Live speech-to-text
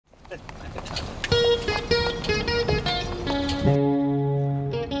It's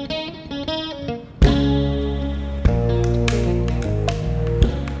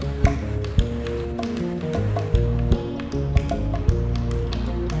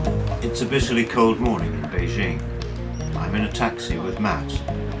a bitterly cold morning in Beijing. I'm in a taxi with Matt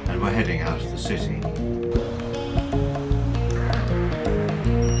and we're heading out of the city.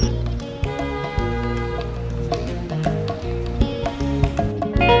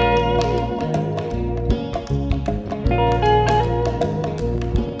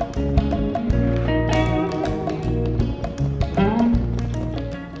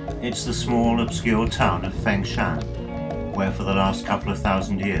 It's the small, obscure town of Fengshan, where for the last couple of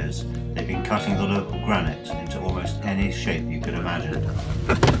thousand years they've been cutting the local granite into almost any shape you could imagine.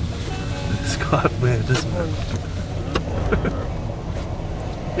 It's quite weird, isn't it?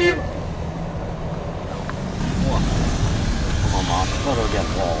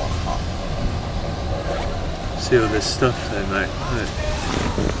 See all this stuff there, mate.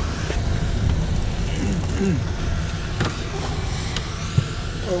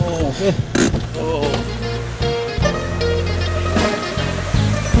 Oh.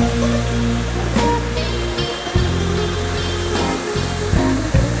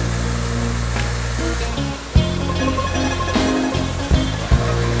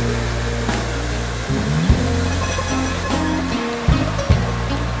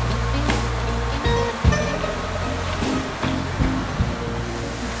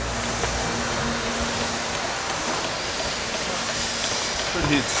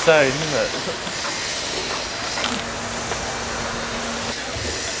 Pretty insane, isn't it?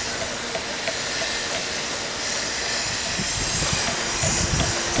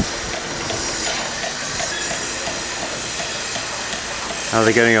 How are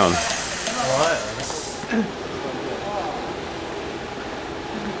they getting on? Alright.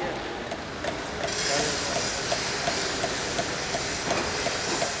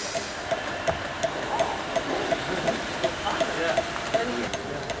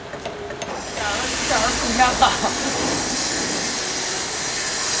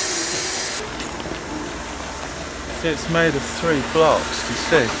 See, it's made of 3 blocks, do you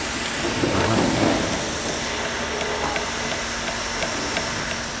see?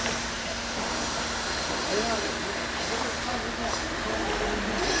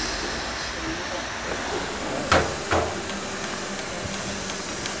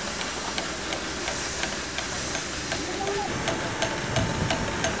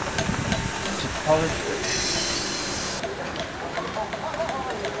 Polish it.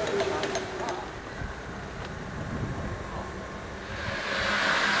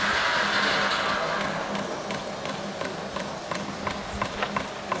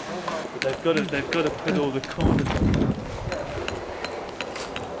 They've got to put all the corners on.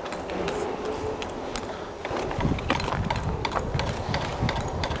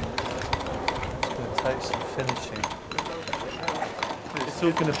 It's going to take some finishing. It's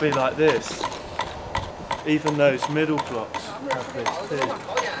all going to be like this. Even those middle blocks have this too. If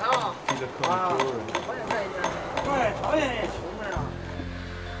you look on the drawing.